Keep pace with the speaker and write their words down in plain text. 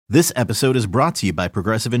This episode is brought to you by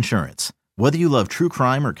Progressive Insurance. Whether you love true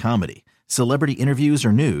crime or comedy, celebrity interviews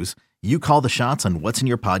or news, you call the shots on what's in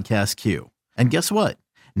your podcast queue. And guess what?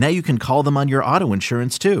 Now you can call them on your auto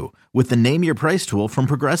insurance too with the Name Your Price tool from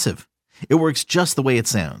Progressive. It works just the way it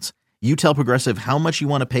sounds. You tell Progressive how much you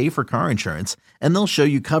want to pay for car insurance, and they'll show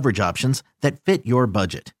you coverage options that fit your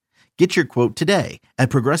budget. Get your quote today at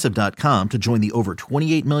Progressive.com to join the over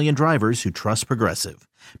 28 million drivers who trust Progressive.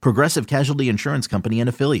 Progressive Casualty Insurance Company and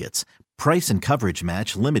Affiliates. Price and coverage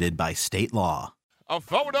match limited by state law. A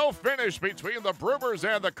photo finish between the Brewers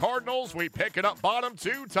and the Cardinals. We pick it up bottom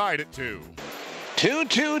two, tied at 2.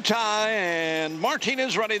 2-2 tie, and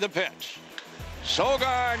Martinez ready to pitch.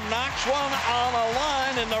 Sogard knocks one on a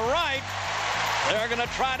line in the right. They're going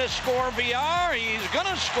to try to score VR. He's going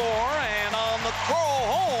to score, and on the throw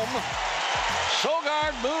home,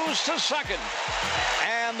 Sogard moves to second.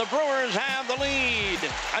 And the Brewers have the lead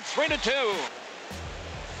at 3-2.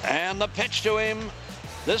 And the pitch to him.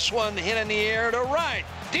 This one hit in the air to right.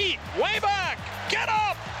 Deep, way back. Get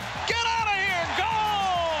up! Get out of here!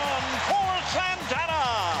 Gone for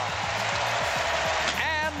Santana!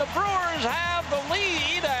 And the Brewers have the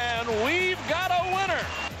lead, and we've got a winner.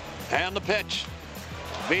 And the pitch.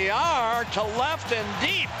 VR to left and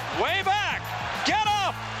deep. Way back. Get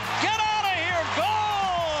up! Get out of here!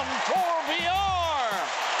 Gone for VR!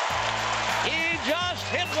 He just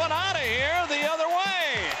hit one out of here the other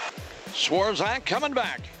way. Swarzak coming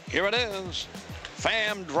back. Here it is.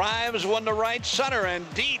 Pham drives one to right center and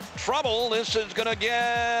deep trouble. This is going to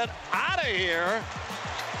get out of here.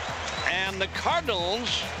 And the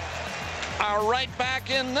Cardinals are right back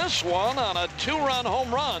in this one on a 2-run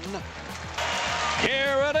home run.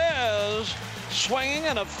 Here it is. Swinging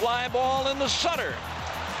and a fly ball into Sutter.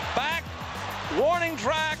 Back, warning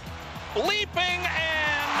track, leaping,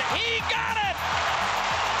 and he got it!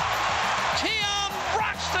 Keon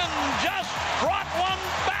Broxton just brought one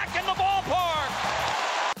back in the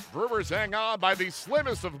ballpark. Brewers hang on by the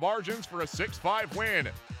slimmest of margins for a 6-5 win.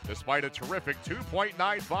 Despite a terrific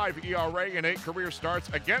 2.95 ERA in 8 career starts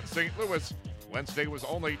against St. Louis, Wednesday was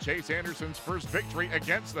only Chase Anderson's first victory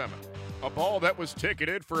against them. A ball that was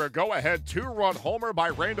ticketed for a go-ahead 2-run homer by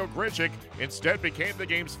Randal Grichuk instead became the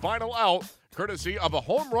game's final out, courtesy of a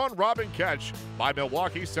home run robbing catch by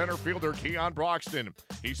Milwaukee center fielder Keon Broxton.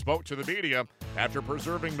 He spoke to the media after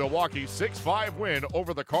preserving Milwaukee's 6-5 win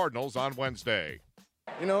over the Cardinals on Wednesday.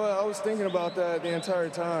 You know, I was thinking about that the entire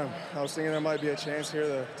time. I was thinking there might be a chance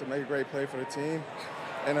here to make a great play for the team.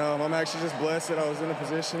 And I'm actually just blessed that I was in a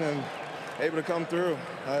position and able to come through.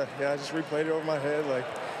 I just replayed it over my head. Like,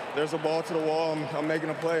 there's a ball to the wall. I'm making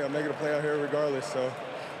a play. I'm making a play out here regardless, so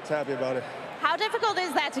I was happy about it. How difficult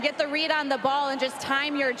is that to get the read on the ball and just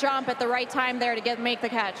time your jump at the right time there to make the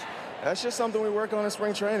catch? That's just something we work on in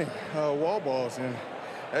spring training, wall balls. And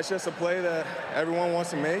that's just a play that everyone wants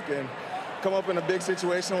to make. And come up in a big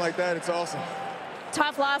situation like that, it's awesome.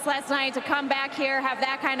 Tough loss last night. To come back here, have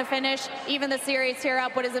that kind of finish, even the series here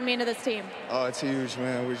up, what does it mean to this team? Oh, it's huge,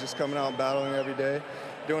 man. We're just coming out and battling every day,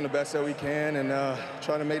 doing the best that we can, and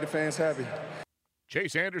trying to make the fans happy.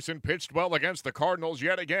 Chase Anderson pitched well against the Cardinals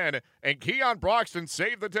yet again, and Keon Broxton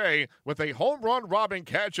saved the day with a home run robbing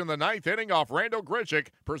catch in the 9th inning off Randal Grichuk,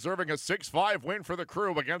 preserving a 6-5 win for the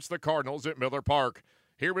Crew against the Cardinals at Miller Park.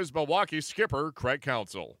 Here is Milwaukee skipper Craig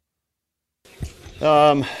Counsell.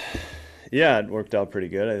 Yeah, it worked out pretty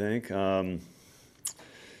good, I think. You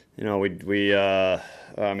know,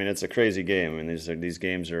 I mean, it's a crazy game. I mean, these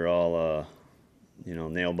games are all, you know,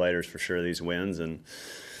 nail biters for sure, these wins. And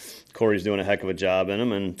Corey's doing a heck of a job in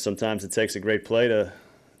them. And sometimes it takes a great play to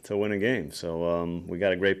win a game. So we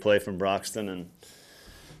got a great play from Broxton. And,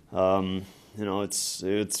 you know,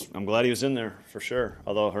 I'm glad he was in there for sure.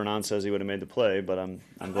 Although Hernan says he would have made the play, but I'm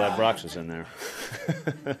glad Brox was in there.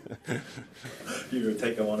 You would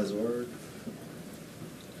take him on his word.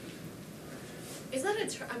 Is that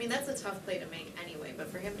I mean, that's a tough play to make anyway, but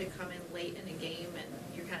for him to come in late in a game and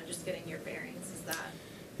you're kind of just getting your bearings, is that?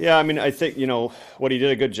 Yeah, I mean, I think, you know, what he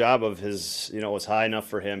did a good job of his, you know, was high enough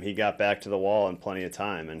for him. He got back to the wall in plenty of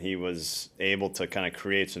time, and he was able to kind of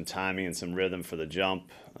create some timing and some rhythm for the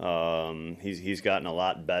jump. He's gotten a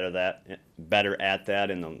lot better at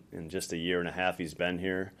that in just a year and a half he's been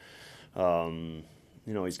here.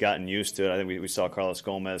 You know, he's gotten used to it. I think we saw Carlos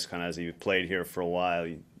Gomez kind of as he played here for a while,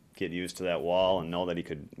 he get used to that wall and know that he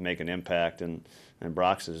could make an impact. And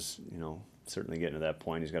Brox is, you know, certainly getting to that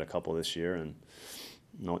point. He's got a couple this year, and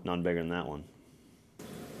none bigger than that one.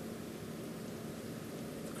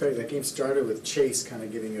 Craig, that game started with Chase kind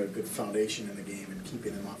of getting a good foundation in the game and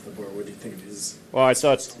keeping them off the board. What do you think of his? Well, I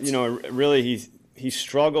thought, you know, really he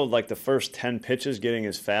struggled like the first 10 pitches getting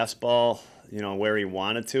his fastball, where he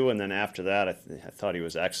wanted to. And then after that, I thought he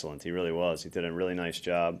was excellent. He really was. He did a really nice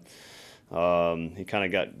job. He kind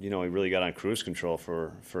of got, he really got on cruise control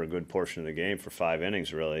for a good portion of the game, for 5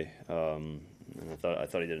 innings, really. And I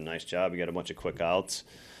thought he did a nice job. He got a bunch of quick outs.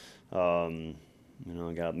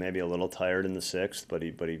 Got maybe a little tired in the 6th, but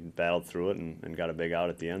he battled through it and got a big out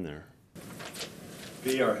at the end there.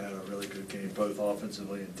 VR had a really good game, both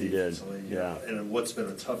offensively and defensively. He did, yeah. And what's been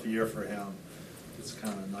a tough year for him, it's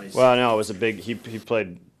kind of nice. Well, no, it was a big.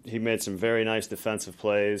 He made some very nice defensive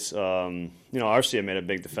plays. Arcia made a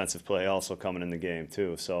big defensive play also coming in the game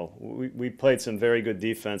too. So we played some very good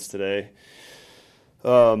defense today.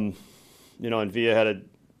 And Villa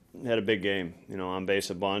had a big game. On base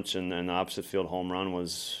a bunch, and the opposite field home run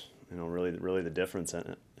was really the difference. And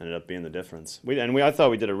it ended up being the difference. I thought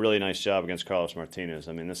we did a really nice job against Carlos Martinez.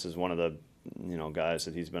 I mean, this is one of the guys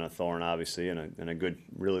that he's been a thorn, obviously, and a good,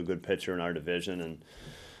 really good pitcher in our division.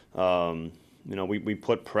 And we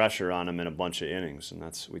put pressure on him in a bunch of innings, and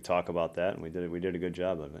we talk about that, and we did a good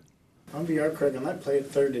job of it. On VR, Craig, on that play at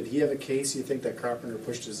third, did he have a case? You think that Carpenter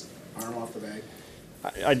pushed his arm off the bag?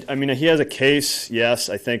 I mean, he has a case, yes.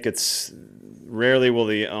 I think it's rarely will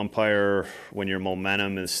the umpire, when your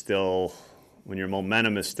momentum is still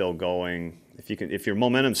going, if your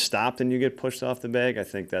momentum stopped and you get pushed off the bag, I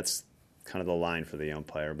think that's kind of the line for the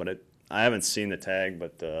umpire. But I haven't seen the tag,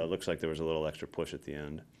 but it looks like there was a little extra push at the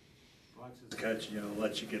end. Fox's catch,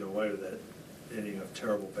 let you get away with that inning of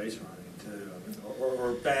terrible base running too,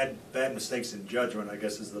 or bad mistakes in judgment, I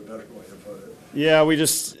guess is the better way to put it. Yeah,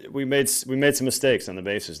 we made some mistakes on the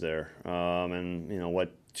bases there, and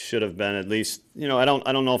what should have been at least, I don't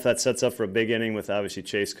know if that sets up for a big inning with obviously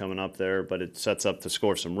Chase coming up there, but it sets up to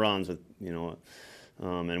score some runs with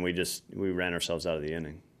and we ran ourselves out of the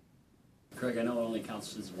inning. Craig, I know it only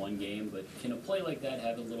counts as one game, but can a play like that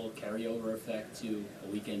have a little carryover effect to a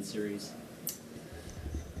weekend series?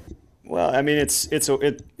 Well, I mean, it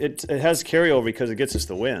has carryover because it gets us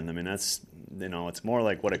the win. I mean, that's it's more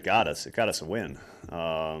like what it got us. It got us a win.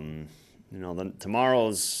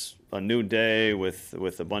 Tomorrow's a new day with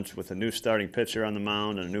a new starting pitcher on the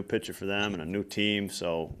mound and a new pitcher for them and a new team.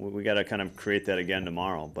 So we got to kind of create that again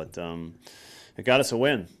tomorrow. But it got us a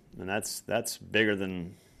win, and that's bigger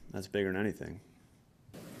than anything.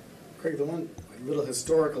 Craig, the one little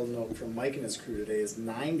historical note from Mike and his crew today is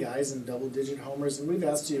 9 guys in double-digit homers, and we've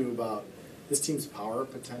asked you about this team's power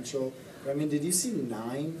potential. I mean, did you see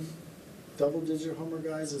 9 double-digit homer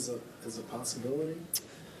guys as a possibility?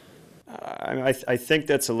 I think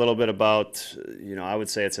that's a little bit about, I would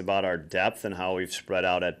say it's about our depth and how we've spread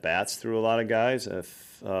out at bats through a lot of guys. I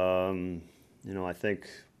think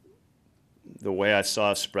the way I saw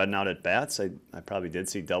us spreading out at bats, I probably did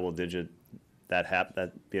see double-digit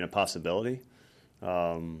that being a possibility.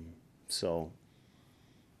 So,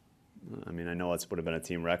 I mean, I know it would have been a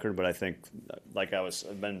team record, but I think,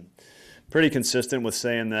 I've been pretty consistent with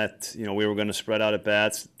saying that, we were going to spread out at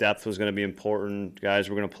bats, depth was going to be important, guys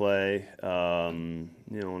were going to play. And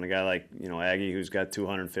a guy like, Aggie, who's got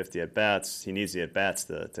 250 at bats, he needs the at bats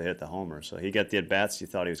to hit the homers. So he got the at bats, he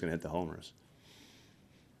thought he was going to hit the homers.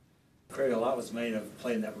 Craig, a lot was made of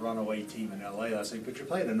playing that runaway team in L.A. last week, but you're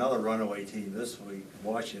playing another runaway team this week,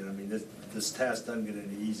 Washington. I mean, this task doesn't get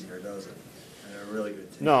any easier, does it? They're a really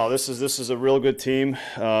good team. No, this is a real good team.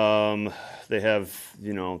 They have,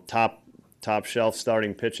 top shelf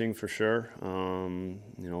starting pitching for sure.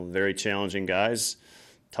 Very challenging guys,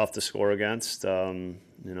 tough to score against. And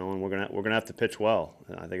we're gonna have to pitch well.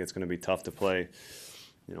 I think it's going to be tough to play,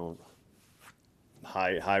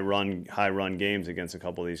 high run games against a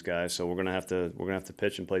couple of these guys. So we're gonna have to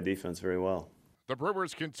pitch and play defense very well. The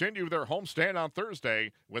Brewers continue their homestand on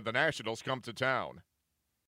Thursday when the Nationals come to town.